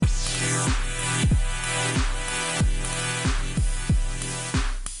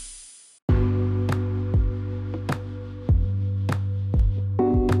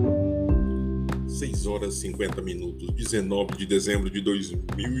horas e 50 minutos, 19 de dezembro de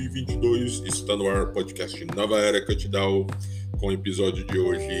 2022, está no ar o podcast Nova Era Catidal, com o episódio de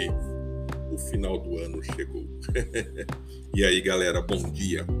hoje, o final do ano chegou. E aí, galera, bom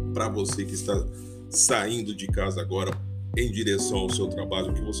dia. Para você que está saindo de casa agora em direção ao seu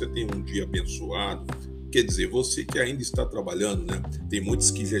trabalho, que você tenha um dia abençoado. Quer dizer, você que ainda está trabalhando, né? Tem muitos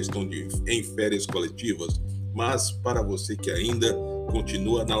que já estão em férias coletivas, mas para você que ainda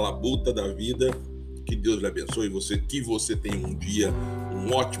continua na labuta da vida, que Deus lhe abençoe, que você tenha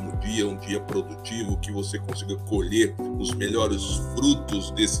um ótimo dia, um dia produtivo, que você consiga colher os melhores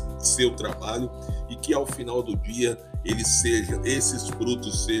frutos desse seu trabalho e que ao final do dia esses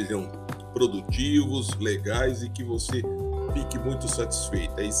frutos sejam produtivos, legais e que você fique muito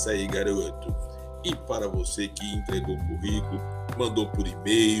satisfeito. É isso aí, garoto. E para você que entregou o currículo, mandou por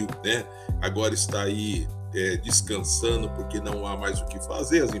e-mail, né? Agora está aí descansando porque não há mais o que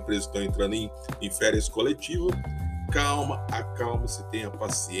fazer, as empresas estão entrando em férias coletivas. Calma, acalme-se, tenha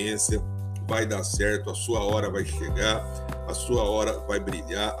paciência, vai dar certo, a sua hora vai chegar, a sua hora vai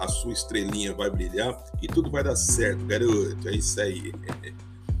brilhar, a sua estrelinha vai brilhar e tudo vai dar certo, garoto. É isso aí.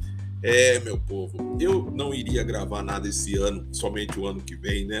 Meu povo, eu não iria gravar nada esse ano, somente o ano que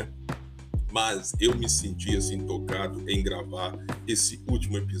vem, né? Mas eu me senti assim tocado em gravar esse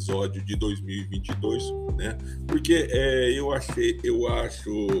último episódio de 2022, né? Porque eu acho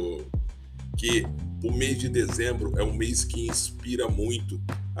que o mês de dezembro é um mês que inspira muito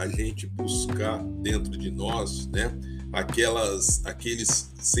a gente buscar dentro de nós, né?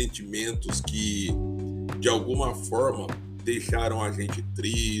 Aqueles sentimentos que de alguma forma deixaram a gente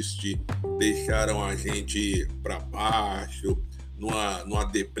triste, deixaram a gente para baixo, numa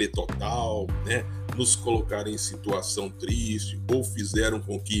deprê total, né? Nos colocaram em situação triste ou fizeram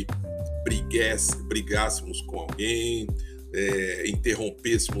com que brigássemos com alguém,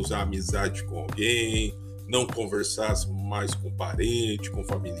 interrompêssemos a amizade com alguém, não conversássemos mais com parentes, com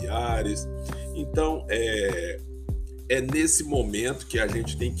familiares. Então, é nesse momento que a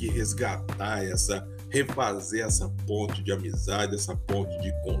gente tem que resgatar refazer essa ponte de amizade, essa ponte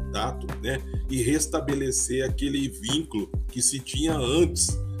de contato, né? E restabelecer aquele vínculo que se tinha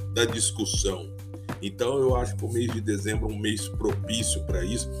antes da discussão. Então eu acho que o mês de dezembro é um mês propício para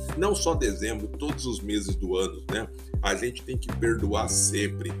isso. Não só dezembro, todos os meses do ano, né? A gente tem que perdoar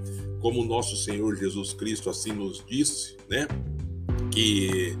sempre, como o nosso Senhor Jesus Cristo assim nos disse, né?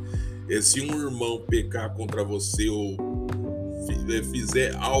 Que se um irmão pecar contra você ou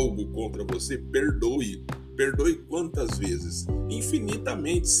fizer algo contra você, perdoe. Perdoe quantas vezes?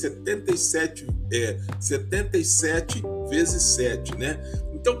 Infinitamente, 77 vezes 7, né?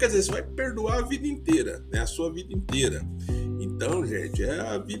 Então, quer dizer, você vai perdoar a vida inteira, né? A sua vida inteira. Então, gente,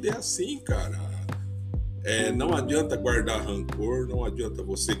 a vida é assim, cara. Não adianta guardar rancor, não adianta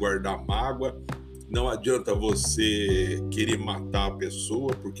você guardar mágoa, não adianta você querer matar a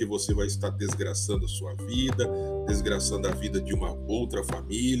pessoa, porque você vai estar desgraçando a sua vida, desgraçando a vida de uma outra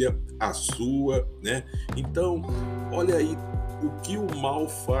família, a sua, né? Então, olha aí o que o mal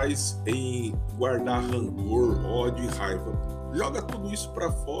faz em guardar rancor, ódio e raiva. Joga tudo isso para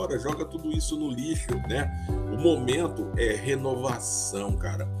fora, joga tudo isso no lixo, né? O momento é renovação,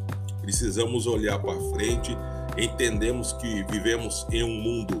 cara. Precisamos olhar para frente. Entendemos que vivemos em um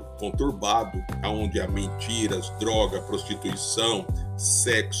mundo conturbado, onde há mentiras, droga, prostituição,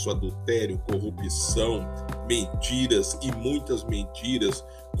 sexo, adultério, corrupção, mentiras e muitas mentiras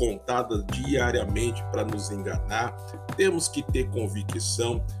contadas diariamente para nos enganar. Temos que ter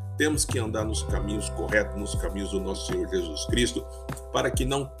convicção, temos que andar nos caminhos corretos, nos caminhos do nosso Senhor Jesus Cristo, para que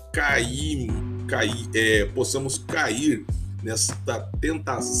não possamos cair nessa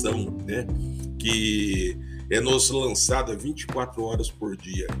tentação, né? Que é nos lançada 24 horas por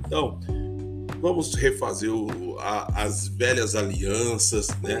dia. Então, vamos refazer as velhas alianças,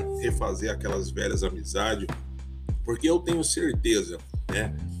 né? Refazer aquelas velhas amizades, porque eu tenho certeza,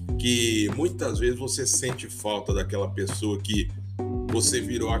 né, que muitas vezes você sente falta daquela pessoa que você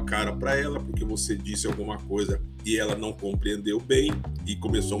virou a cara para ela porque você disse alguma coisa e ela não compreendeu bem e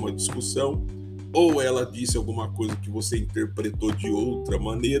começou uma discussão, ou ela disse alguma coisa que você interpretou de outra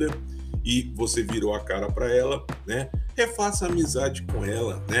maneira e você virou a cara para ela, né? Refaça amizade com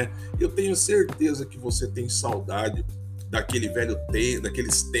ela, né? Eu tenho certeza que você tem saudade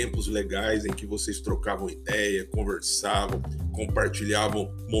daqueles tempos legais em que vocês trocavam ideia, conversavam,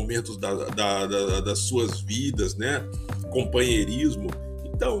 compartilhavam momentos das suas vidas, né? Companheirismo.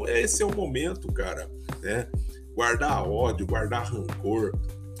 Então, esse é o momento, cara, né? Guardar ódio, guardar rancor,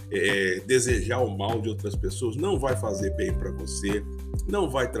 desejar o mal de outras pessoas não vai fazer bem para você, não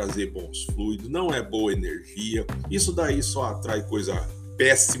vai trazer bons fluidos, não é boa energia. Isso daí só atrai coisa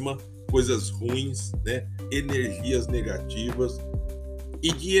péssima, coisas ruins, né? Energias negativas.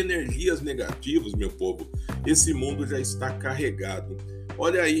 E de energias negativas, meu povo, esse mundo já está carregado.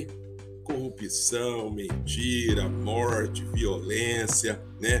 Olha aí, corrupção, mentira, morte, violência,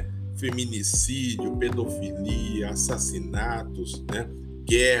 né? Feminicídio, pedofilia, assassinatos, né?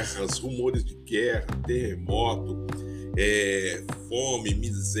 Guerras, rumores de guerra, terremoto, fome,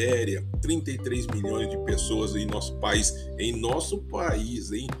 miséria, 33 milhões de pessoas em nosso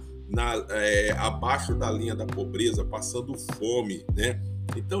país, hein? Abaixo da linha da pobreza, passando fome, né?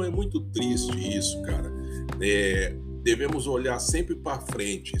 Então é muito triste isso, cara. Devemos olhar sempre para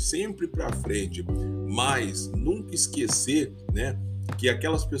frente, mas nunca esquecer, né, que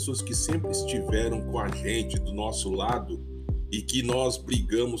aquelas pessoas que sempre estiveram com a gente, do nosso lado, e que nós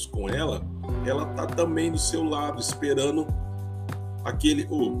brigamos com ela tá também do seu lado, esperando aquele,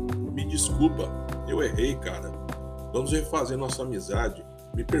 me desculpa, eu errei, cara. Vamos refazer nossa amizade,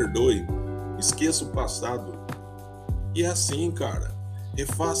 me perdoe, esqueça o passado. E é assim, cara,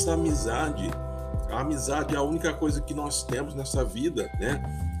 refaça a amizade. A amizade é a única coisa que nós temos nessa vida, né?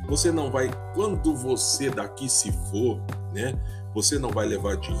 Você não vai, quando você daqui se for, né? Você não vai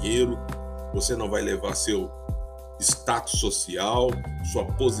levar dinheiro, você não vai levar seu status social, sua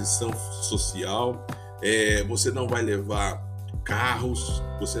posição social, você não vai levar carros,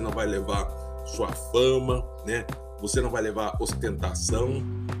 você não vai levar sua fama, né? Você não vai levar ostentação,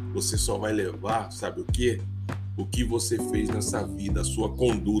 você só vai levar, sabe o quê? O que você fez nessa vida, a sua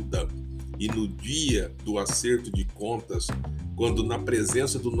conduta. E no dia do acerto de contas, quando na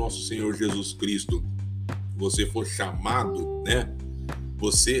presença do nosso Senhor Jesus Cristo, você for chamado, né?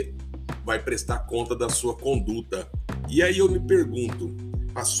 Você vai prestar conta da sua conduta. E aí eu me pergunto,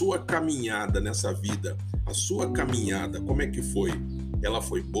 a sua caminhada nessa vida, a sua caminhada, como é que foi? Ela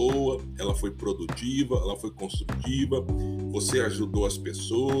foi boa, ela foi produtiva, ela foi construtiva, você ajudou as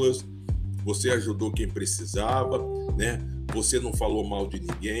pessoas, você ajudou quem precisava, né? Você não falou mal de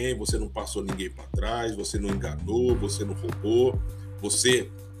ninguém, você não passou ninguém para trás, você não enganou, você não roubou, você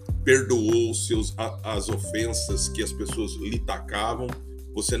perdoou as ofensas que as pessoas lhe tacavam,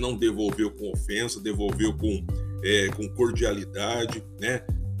 você não devolveu com ofensa, devolveu com cordialidade, né?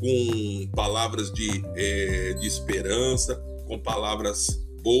 Com palavras de esperança, com palavras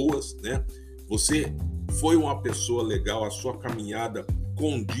boas, né? Você foi uma pessoa legal, a sua caminhada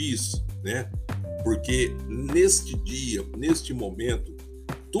condiz, né? Porque neste dia, neste momento,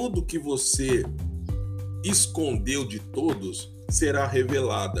 tudo que você escondeu de todos será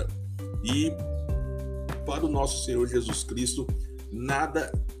revelada. E para o nosso Senhor Jesus Cristo,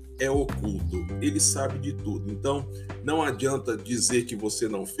 nada é oculto. Ele sabe de tudo. Então, não adianta dizer que você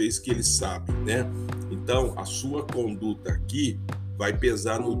não fez, que ele sabe, né? Então, a sua conduta aqui vai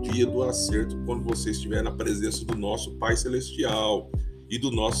pesar no dia do acerto, quando você estiver na presença do nosso Pai Celestial e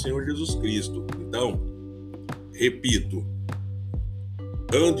do nosso Senhor Jesus Cristo. Então, repito,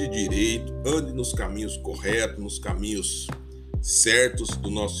 ande direito, ande nos caminhos corretos, nos caminhos certos do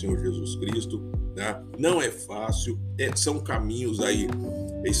nosso Senhor Jesus Cristo, né? Não é fácil, são caminhos aí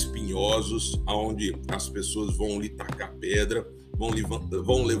espinhosos, onde as pessoas vão lhe tacar pedra,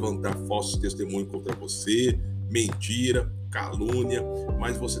 vão levantar falsos testemunhos contra você, mentira, calúnia,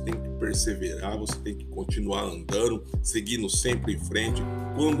 mas você tem que perseverar, você tem que continuar andando, seguindo sempre em frente.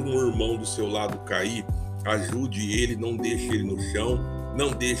 Quando um irmão do seu lado cair, ajude ele, não deixe ele no chão,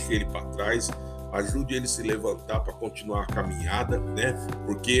 não deixe ele para trás, ajude ele a se levantar para continuar a caminhada, né?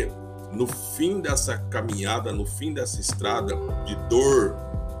 Porque no fim dessa caminhada, no fim dessa estrada de dor,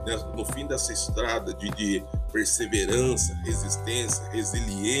 né? No fim dessa estrada de perseverança, resistência,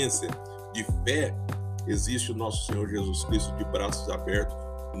 resiliência, de fé, existe o nosso Senhor Jesus Cristo de braços abertos,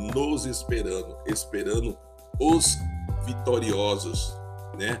 nos esperando os vitoriosos,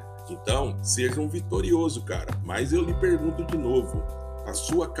 né? Então, seja um vitorioso, cara. Mas eu lhe pergunto de novo, a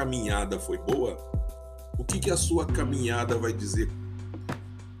sua caminhada foi boa? O que a sua caminhada vai dizer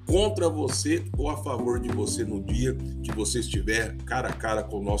contra você ou a favor de você no dia que você estiver cara a cara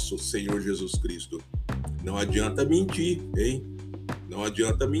com o nosso Senhor Jesus Cristo? Não adianta mentir, hein? Não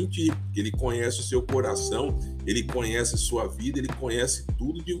adianta mentir, porque ele conhece o seu coração, ele conhece a sua vida, ele conhece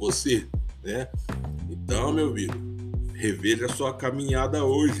tudo de você, né? Então, meu filho, reveja a sua caminhada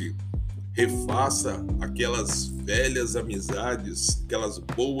hoje. Refaça aquelas velhas amizades, aquelas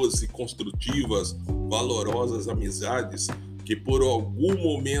boas e construtivas, valorosas amizades que por algum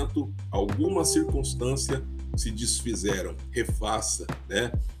momento, alguma circunstância se desfizeram. Refaça,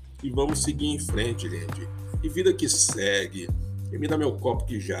 né? E vamos seguir em frente, gente. E vida que segue. E me dá meu copo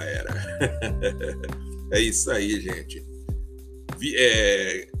que já era. É isso aí, gente.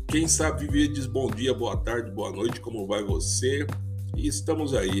 Quem sabe viver diz bom dia, boa tarde, boa noite, como vai você? E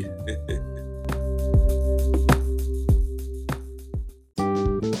estamos aí.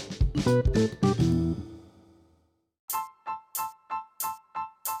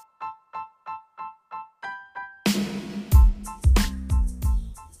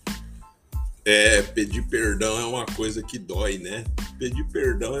 Pedir perdão é uma coisa que dói, né? Pedir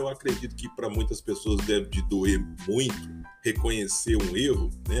perdão, eu acredito que para muitas pessoas deve de doer muito reconhecer um erro,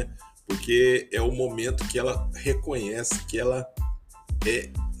 né? Porque é o momento que ela reconhece que ela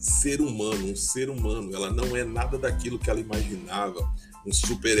é ser humano, um ser humano. Ela não é nada daquilo que ela imaginava, um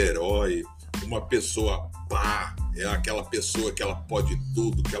super-herói, uma pessoa pá, é aquela pessoa que ela pode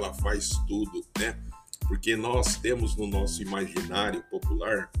tudo, que ela faz tudo, né? Porque nós temos no nosso imaginário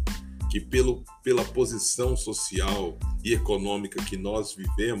popular que pela posição social e econômica que nós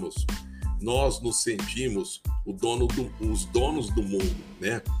vivemos, nós nos sentimos os donos do mundo,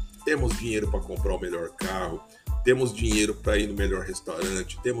 né? Temos dinheiro para comprar o melhor carro, temos dinheiro para ir no melhor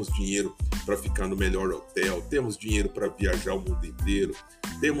restaurante, temos dinheiro para ficar no melhor hotel, temos dinheiro para viajar o mundo inteiro,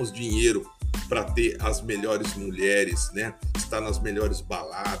 temos dinheiro para ter as melhores mulheres, né? Estar nas melhores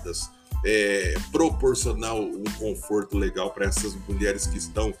baladas, proporcionar um conforto legal para essas mulheres que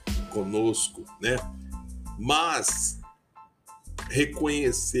estão conosco, né? Mas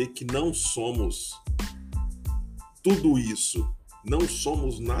reconhecer que não somos tudo isso, não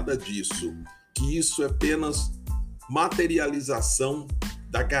somos nada disso, que isso é apenas materialização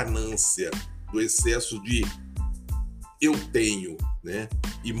da ganância, do excesso de eu tenho, né?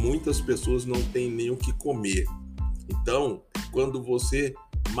 E muitas pessoas não têm nem o que comer. Então, quando você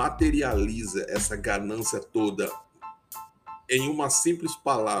materializa essa ganância toda em uma simples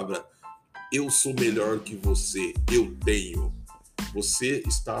palavra, eu sou melhor que você, eu tenho, você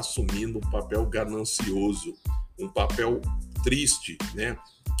está assumindo um papel ganancioso, um papel triste, né?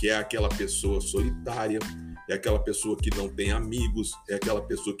 Que é aquela pessoa solitária, é aquela pessoa que não tem amigos, é aquela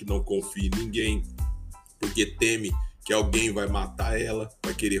pessoa que não confia em ninguém, porque teme que alguém vai matar ela,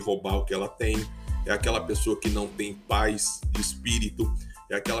 vai querer roubar o que ela tem, é aquela pessoa que não tem paz de espírito,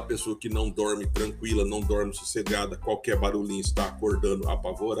 é aquela pessoa que não dorme tranquila, não dorme sossegada, qualquer barulhinho está acordando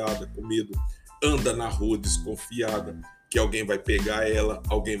apavorada, com medo, anda na rua desconfiada, que alguém vai pegar ela,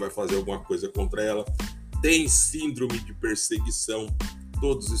 alguém vai fazer alguma coisa contra ela, tem síndrome de perseguição,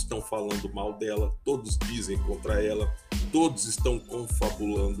 todos estão falando mal dela, todos dizem contra ela, todos estão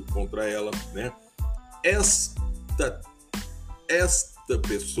confabulando contra ela, né? Esta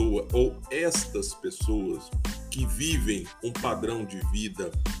pessoa ou estas pessoas que vivem um padrão de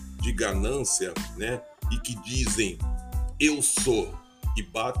vida de ganância, né? E que dizem eu sou e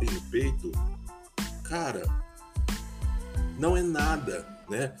batem no peito, cara, não é nada,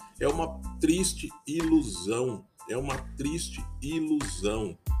 né? É uma triste ilusão,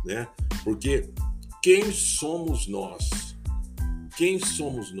 né? Porque quem somos nós? Quem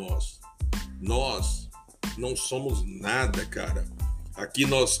somos nós? Nós não somos nada, cara. Aqui o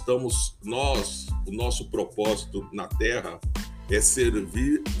nosso propósito na Terra é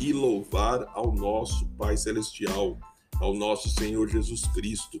servir e louvar ao nosso Pai Celestial, ao nosso Senhor Jesus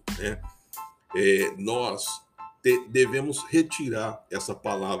Cristo, né? Nós devemos retirar essa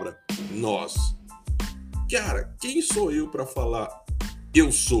palavra nós. Cara, quem sou eu para falar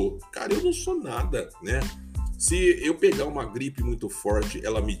eu sou? Cara, eu não sou nada, né? Se eu pegar uma gripe muito forte,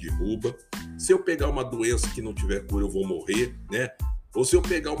 ela me derruba. Se eu pegar uma doença que não tiver cura, eu vou morrer, né? Ou se eu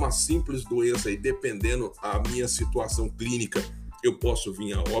pegar uma simples doença e dependendo da minha situação clínica, eu posso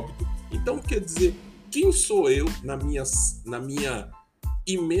vir a óbito. Então, quer dizer, quem sou eu na minha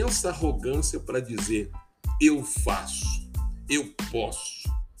imensa arrogância para dizer eu faço, eu posso,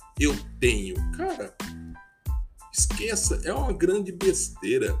 eu tenho? Cara, esqueça, é uma grande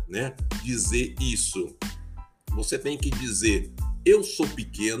besteira, né? Dizer isso. Você tem que dizer eu sou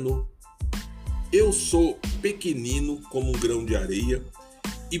pequeno, eu sou pequenino como um grão de areia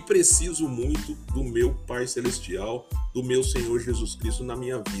e preciso muito do meu Pai Celestial, do meu Senhor Jesus Cristo na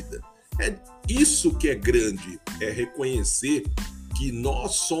minha vida. É isso que é grande, é reconhecer que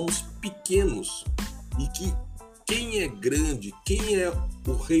nós somos pequenos e que quem é grande, quem é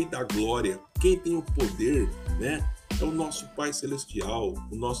o Rei da Glória, quem tem o poder, né? É o nosso Pai Celestial,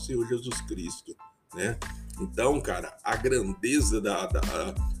 o nosso Senhor Jesus Cristo, né? Então, cara, a grandeza da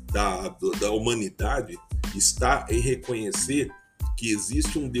humanidade está em reconhecer que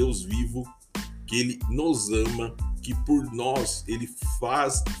existe um Deus vivo, que Ele nos ama, que por nós Ele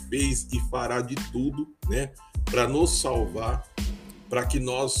fez e fará de tudo, né, para nos salvar, para que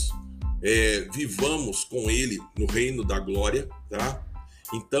nós vivamos com Ele no reino da glória, tá?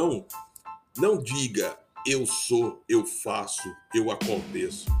 Então, não diga eu sou, eu faço, eu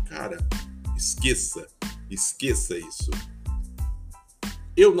aconteço. Cara, esqueça isso.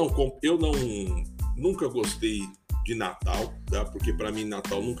 Eu nunca gostei de Natal, tá? Porque para mim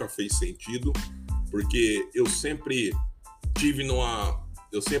Natal nunca fez sentido, porque eu sempre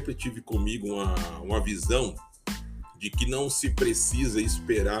tive comigo uma visão de que não se precisa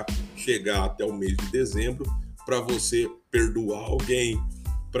esperar chegar até o mês de dezembro para você perdoar alguém,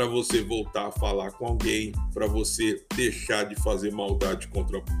 para você voltar a falar com alguém, para você deixar de fazer maldade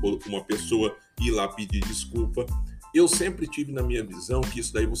contra uma pessoa e ir lá pedir desculpa. Eu sempre tive na minha visão que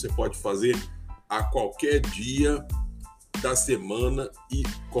isso daí você pode fazer a qualquer dia da semana e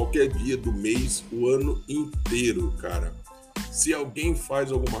qualquer dia do mês, o ano inteiro, cara. Se alguém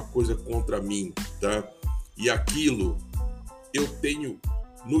faz alguma coisa contra mim, tá? E aquilo eu tenho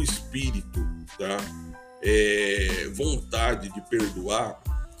no espírito, tá? Vontade de perdoar,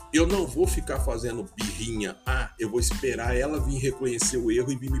 eu não vou ficar fazendo birrinha. Eu vou esperar ela vir reconhecer o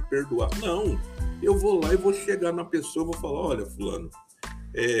erro e vir me perdoar. Não, eu vou lá e vou chegar na pessoa, vou falar, olha, fulano,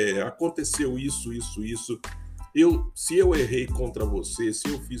 aconteceu isso. Se eu errei contra você, se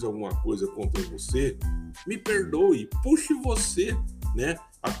eu fiz alguma coisa contra você, me perdoe, puxe você, né?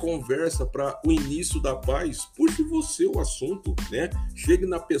 A conversa para o início da paz, puxe você o assunto, né? Chegue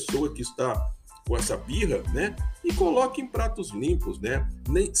na pessoa que está com essa birra, né? E coloque em pratos limpos, né?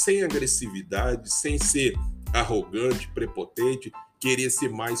 Sem agressividade, sem ser arrogante, prepotente, querer ser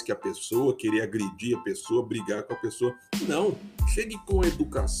mais que a pessoa, querer agredir a pessoa, brigar com a pessoa. Não, chegue com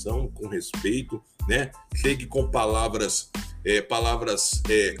educação, com respeito, né? Chegue com palavras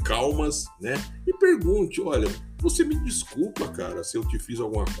calmas, né? E pergunte, olha, você me desculpa, cara, se eu te fiz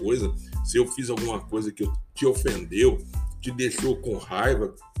alguma coisa, se eu fiz alguma coisa que te ofendeu, te deixou com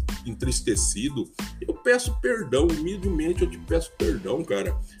raiva, entristecido, eu peço perdão, humildemente eu te peço perdão,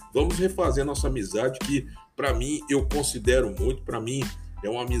 cara. Vamos refazer nossa amizade, que para mim eu considero muito, para mim é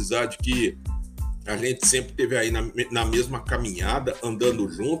uma amizade que a gente sempre teve aí na mesma caminhada, andando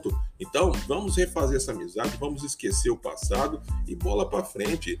junto. Então vamos refazer essa amizade, vamos esquecer o passado e bola para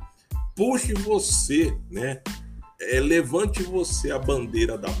frente. Puxe você, né? Levante você a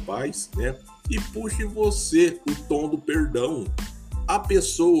bandeira da paz, né? E puxe você o tom do perdão. A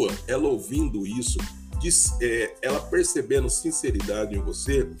pessoa, ela ouvindo isso, ela percebendo sinceridade em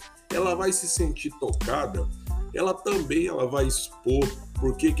você, ela vai se sentir tocada, ela vai expor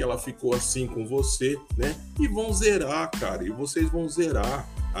por que ela ficou assim com você, né? E vão zerar, cara, e vocês vão zerar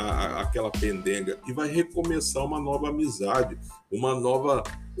aquela pendenga e vai recomeçar uma nova amizade, uma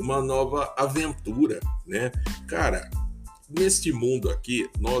nova aventura, né? Cara, neste mundo aqui,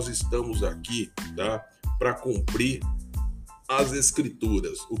 nós estamos aqui, tá? Para cumprir as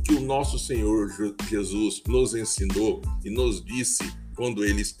Escrituras, o que o nosso Senhor Jesus nos ensinou e nos disse quando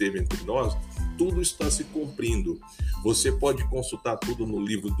ele esteve entre nós, tudo está se cumprindo. Você pode consultar tudo no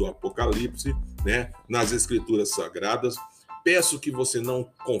livro do Apocalipse, né? Nas Escrituras Sagradas. Peço que você não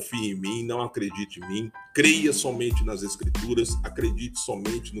confie em mim, não acredite em mim, creia somente nas Escrituras, acredite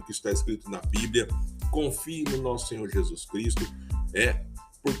somente no que está escrito na Bíblia, confie no nosso Senhor Jesus Cristo,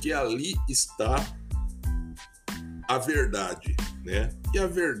 porque ali está a verdade, né? E a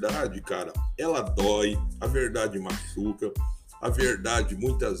verdade, cara, ela dói, a verdade machuca, a verdade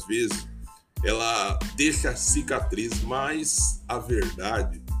muitas vezes ela deixa cicatriz, mas a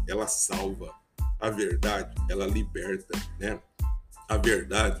verdade ela salva, a verdade ela liberta, né? A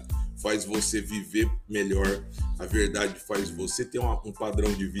verdade faz você viver melhor, a verdade faz você ter um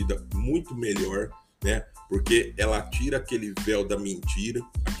padrão de vida muito melhor, né? Porque ela tira aquele véu da mentira,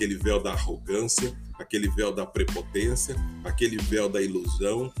 aquele véu da arrogância, aquele véu da prepotência, aquele véu da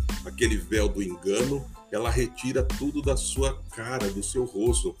ilusão, aquele véu do engano. Ela retira tudo da sua cara, do seu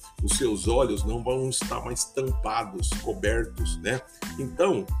rosto. Os seus olhos não vão estar mais tampados, cobertos, né?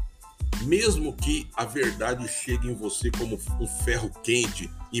 Então, mesmo que a verdade chegue em você como um ferro quente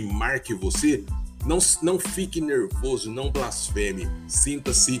e marque você, não fique nervoso, não blasfeme,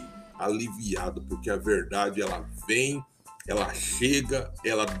 sinta-se aliviado, porque a verdade ela vem, ela chega,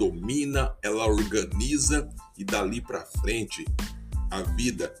 ela domina, ela organiza e dali para frente a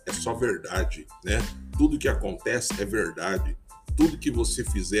vida é só verdade, né? Tudo que acontece é verdade. Tudo que você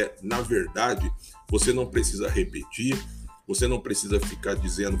fizer na verdade, você não precisa repetir, você não precisa ficar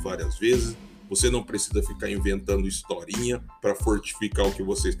dizendo várias vezes, você não precisa ficar inventando historinha para fortificar o que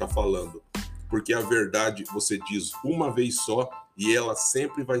você está falando. Porque a verdade você diz uma vez só e ela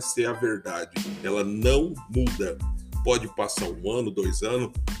sempre vai ser a verdade. Ela não muda. Pode passar 1 ano, 2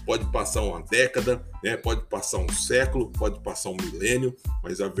 anos, pode passar uma década, né? Pode passar um século, pode passar um milênio,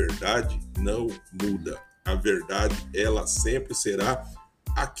 mas a verdade não muda. A verdade, ela sempre será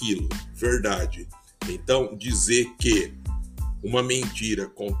aquilo, verdade. Então, dizer que uma mentira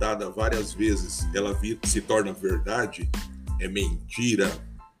contada várias vezes, ela se torna verdade, é mentira,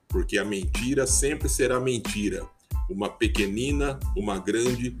 porque a mentira sempre será mentira. Uma pequenina, uma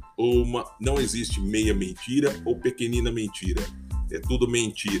grande ou uma... Não existe meia mentira ou pequenina mentira. É tudo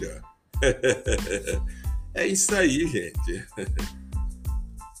mentira. É isso aí, gente.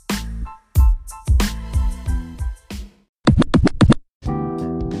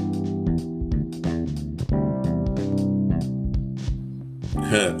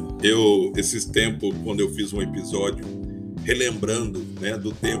 Esses tempos, quando eu fiz um episódio relembrando, né,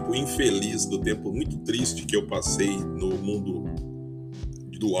 do tempo infeliz, do tempo muito triste que eu passei no mundo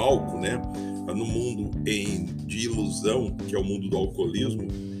do álcool, né, no mundo de ilusão, que é o mundo do alcoolismo,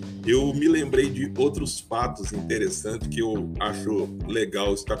 eu me lembrei de outros fatos interessantes que eu acho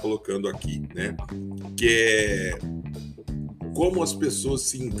legal estar colocando aqui, né, que é como as pessoas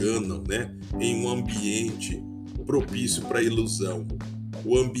se enganam, né, em um ambiente propício para ilusão,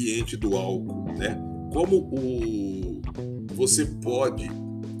 o ambiente do álcool, né? Como você pode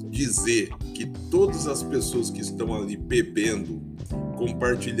dizer que todas as pessoas que estão ali bebendo,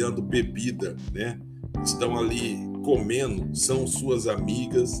 compartilhando bebida, né, estão ali comendo, são suas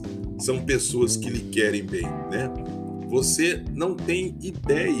amigas, são pessoas que lhe querem bem, né? Você não tem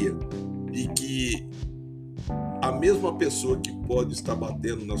ideia de que a mesma pessoa que pode estar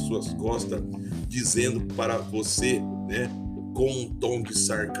batendo nas suas costas, dizendo para você, né, com um tom de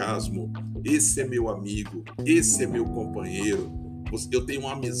sarcasmo: esse é meu amigo, esse é meu companheiro, eu tenho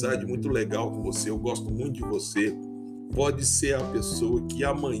uma amizade muito legal com você, eu gosto muito de você, pode ser a pessoa que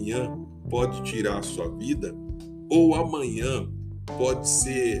amanhã pode tirar a sua vida, ou amanhã pode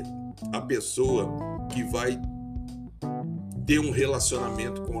ser a pessoa que vai ter um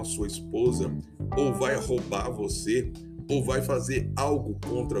relacionamento com a sua esposa, ou vai roubar você, ou vai fazer algo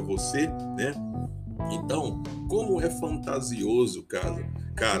contra você, né? Então, como é fantasioso, cara,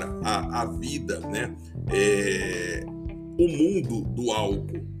 a vida, né? O mundo do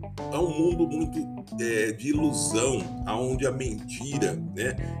álcool é um mundo muito de ilusão, onde a mentira,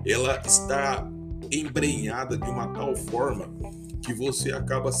 né? Ela está embrenhada de uma tal forma que você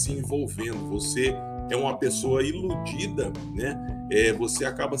acaba se envolvendo, você é uma pessoa iludida, né? Você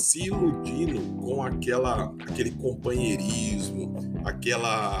acaba se iludindo com aquele companheirismo,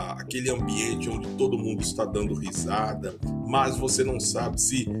 aquele ambiente onde todo mundo está dando risada, mas você não sabe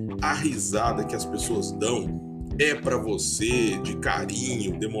se a risada que as pessoas dão é para você de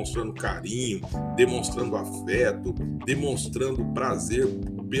carinho, demonstrando afeto, demonstrando prazer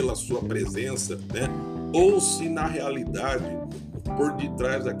pela sua presença, né? Ou se na realidade, por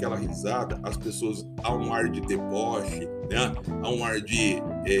detrás daquela risada, as pessoas há um ar de deboche, né? Há um ar de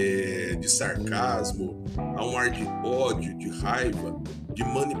sarcasmo, há um ar de ódio, de raiva, de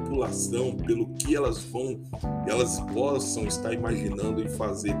manipulação pelo que elas possam estar imaginando em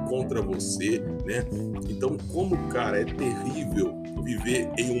fazer contra você, né? Então, cara, é terrível viver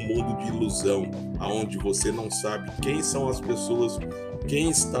em um mundo de ilusão, onde você não sabe quem são as pessoas, quem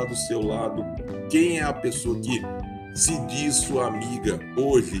está do seu lado, quem é a pessoa que se diz sua amiga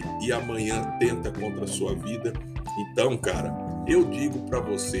hoje e amanhã tenta contra a sua vida. Então, cara, eu digo para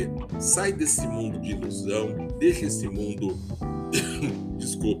você, sai desse mundo de ilusão, deixa esse mundo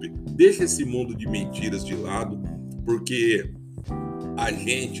deixa esse mundo de mentiras de lado, porque a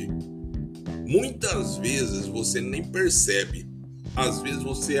gente, muitas vezes você nem percebe, às vezes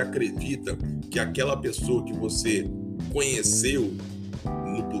você acredita que aquela pessoa que você conheceu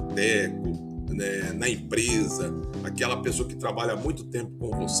no boteco, né, na empresa, aquela pessoa que trabalha há muito tempo com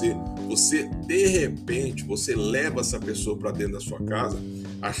você, de repente, você leva essa pessoa para dentro da sua casa,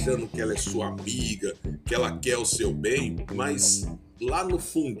 achando que ela é sua amiga, que ela quer o seu bem, mas lá no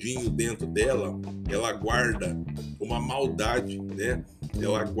fundinho dentro dela, ela guarda uma maldade, né?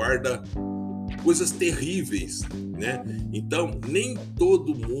 Ela guarda coisas terríveis, né? Então, nem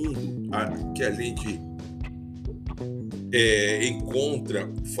todo mundo que a gente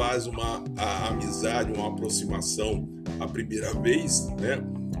encontra, faz uma amizade, uma aproximação a primeira vez, né?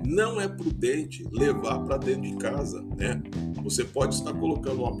 Não é prudente levar para dentro de casa, né? Você pode estar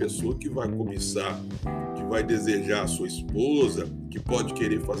colocando uma pessoa que vai cobiçar, que vai desejar a sua esposa, que pode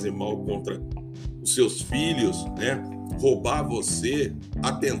querer fazer mal contra os seus filhos, né? Roubar você,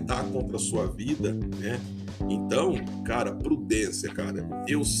 atentar contra a sua vida, né? Então, cara, prudência, cara.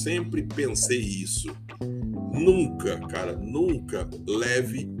 Eu sempre pensei isso. Nunca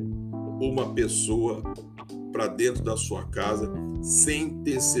leve uma pessoa para dentro da sua casa sem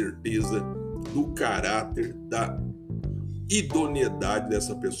ter certeza do caráter, da idoneidade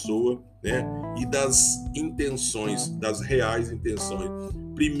dessa pessoa, né? E das intenções, das reais intenções.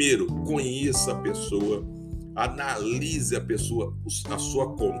 Primeiro, conheça a pessoa, analise a pessoa, a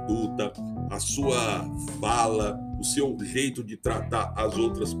sua conduta, a sua fala, o seu jeito de tratar as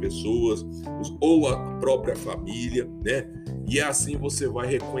outras pessoas ou a própria família, né? E assim você vai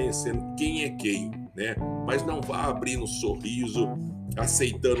reconhecendo quem é quem, né? Mas não vá abrindo sorriso,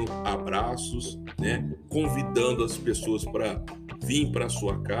 aceitando abraços, né? Convidando as pessoas para vir para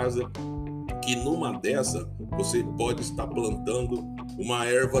sua casa, que numa dessa você pode estar plantando uma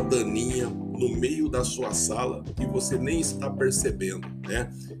erva daninha no meio da sua sala e você nem está percebendo, né?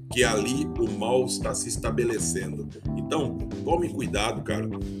 Que ali o mal está se estabelecendo. Então, tome cuidado, cara,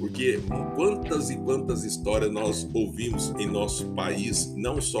 porque quantas e quantas histórias nós ouvimos em nosso país,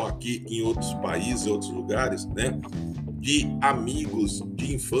 não só aqui, em outros países, em outros lugares, né? De amigos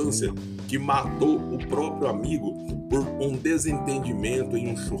de infância que matou o próprio amigo por um desentendimento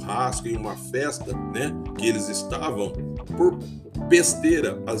em um churrasco, em uma festa, né? Que eles estavam por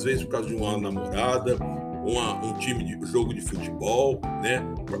besteira, às vezes por causa de uma namorada, um time de jogo de futebol, né?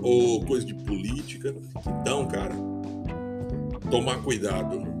 Ou coisa de política. Então, cara, tomar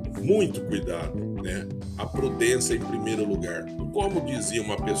cuidado, muito cuidado, né? A prudência em primeiro lugar. Como dizia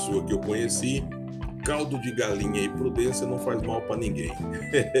uma pessoa que eu conheci, caldo de galinha e prudência não faz mal para ninguém.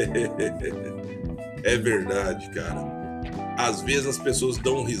 É verdade, cara. Às vezes as pessoas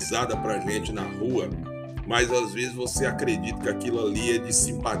dão risada pra gente na rua, mas às vezes você acredita que aquilo ali é de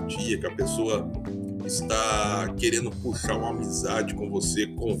simpatia, que a pessoa está querendo puxar uma amizade com você,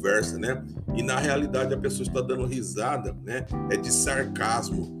 conversa, né? E na realidade a pessoa está dando risada, né? É de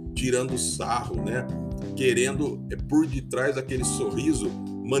sarcasmo, tirando sarro, né? Querendo, por detrás daquele sorriso,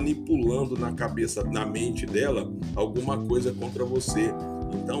 manipulando na cabeça, na mente dela, alguma coisa contra você.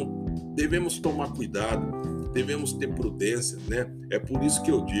 Então, devemos tomar cuidado, devemos ter prudência, né? É por isso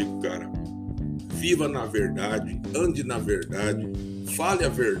que eu digo, cara, viva na verdade, ande na verdade, fale a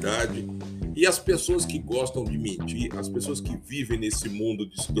verdade. E as pessoas que gostam de mentir, as pessoas que vivem nesse mundo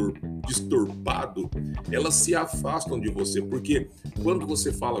distorpado, elas se afastam de você, porque quando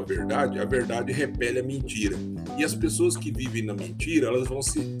você fala a verdade repele a mentira. E as pessoas que vivem na mentira, elas vão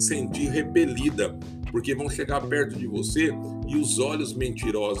se sentir repelidas, porque vão chegar perto de você e os olhos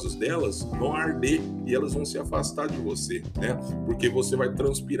mentirosos delas vão arder e elas vão se afastar de você, né? Porque você vai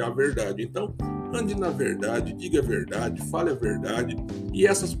transpirar a verdade. Então, ande na verdade, diga a verdade, fale a verdade. E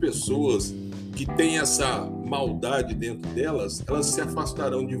essas pessoas que têm essa maldade dentro delas, elas se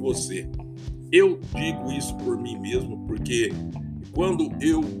afastarão de você. Eu digo isso por mim mesmo, porque quando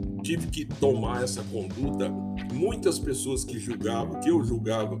eu tive que tomar essa conduta, muitas pessoas que eu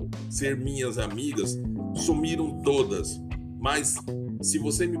julgava ser minhas amigas, sumiram todas. Mas se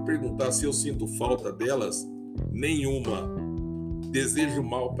você me perguntar se eu sinto falta delas, nenhuma. Desejo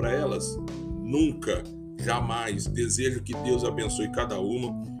mal para elas? Nunca, jamais. Desejo que Deus abençoe cada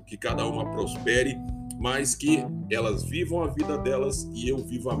uma, que cada uma prospere, mas que elas vivam a vida delas e eu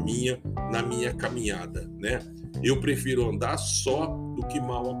vivo a minha na minha caminhada, né? Eu prefiro andar só do que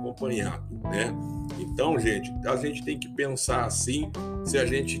mal acompanhado, né? Então, gente, a gente tem que pensar assim, se a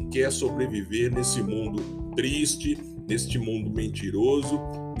gente quer sobreviver nesse mundo triste, neste mundo mentiroso,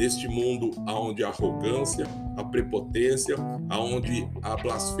 neste mundo onde a arrogância, a prepotência, onde a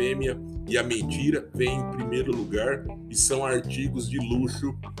blasfêmia e a mentira vêm em primeiro lugar e são artigos de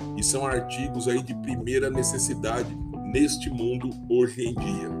luxo e são artigos aí de primeira necessidade neste mundo hoje em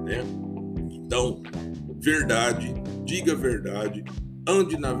dia, né? Então, verdade, diga a verdade,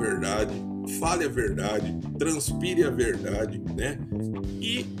 ande na verdade, fale a verdade, transpire a verdade, né?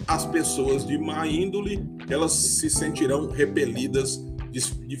 E as pessoas de má índole, elas se sentirão repelidas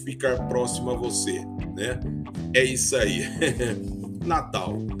de ficar próximo a você, né? É isso aí.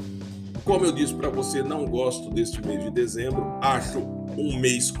 Natal. Como eu disse para você, não gosto deste mês de dezembro. Acho um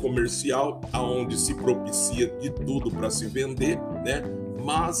mês comercial, onde se propicia de tudo para se vender, né?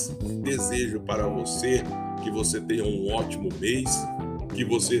 Mas desejo para você que você tenha um ótimo mês, que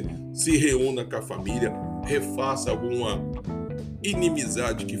você se reúna com a família, refaça alguma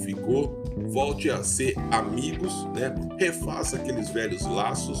inimizade que ficou, volte a ser amigos, né? Refaça aqueles velhos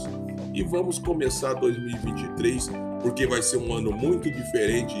laços e vamos começar 2023, porque vai ser um ano muito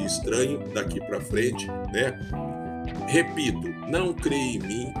diferente e estranho daqui para frente, né? Repito, não creia em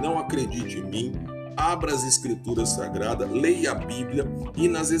mim, não acredite em mim, abra as escrituras sagradas, leia a Bíblia e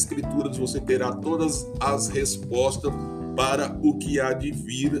nas escrituras você terá todas as respostas para o que há de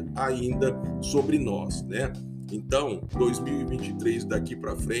vir ainda sobre nós, né? Então, 2023 daqui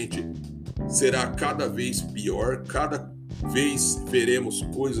para frente será cada vez pior, cada vez veremos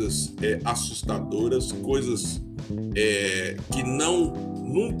coisas assustadoras, coisas que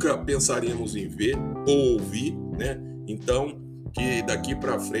nunca pensaríamos em ver ou ouvir, né? Então, que daqui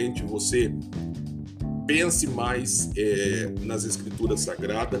para frente você pense mais nas escrituras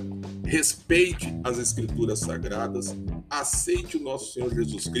sagradas, respeite as Escrituras Sagradas, aceite o nosso Senhor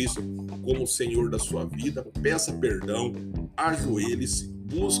Jesus Cristo como o Senhor da sua vida, peça perdão, ajoelhe-se,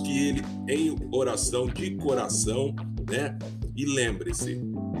 busque Ele em oração, de coração, né? E lembre-se,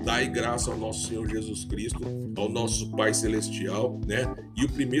 dai graça ao nosso Senhor Jesus Cristo, ao nosso Pai Celestial, né? E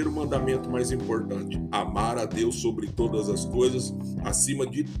o primeiro mandamento mais importante, amar a Deus sobre todas as coisas, acima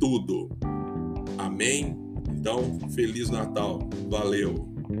de tudo. Amém? Então, Feliz Natal.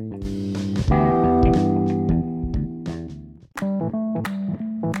 Valeu!